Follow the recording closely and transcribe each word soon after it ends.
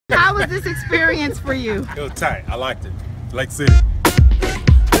How was this experience for you? It was tight. I liked it. Lake City.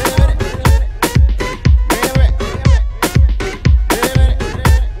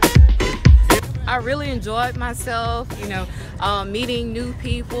 I really enjoyed myself, you know, meeting new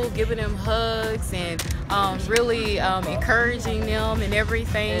people, giving them hugs, and really encouraging them and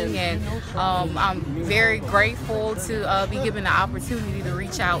everything. And I'm very grateful to be given the opportunity to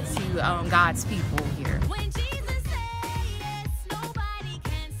reach out to God's people here.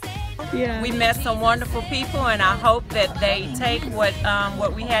 Yeah. We met some wonderful people, and I hope that they take what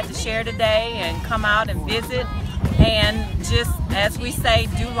we had to share today and come out and visit, and just, as we say,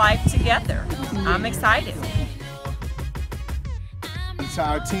 do life together. I'm excited. To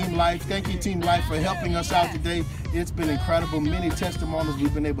our Team Life, thank you Team Life for helping us out today. It's been incredible. Many testimonies.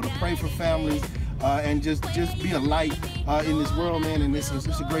 We've been able to pray for families and just be a light in this world, man. And it's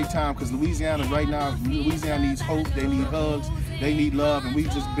a great time, because Louisiana right now, Louisiana needs hope. They need hugs. They need love, and we've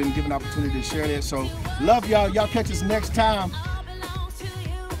just been given opportunity to share that. So love y'all. Y'all catch us next time.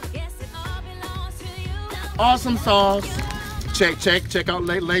 Awesome sauce. Check out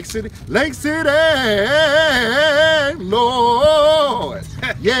Lake City. Lake City, Lord.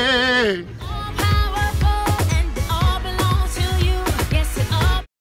 Yeah.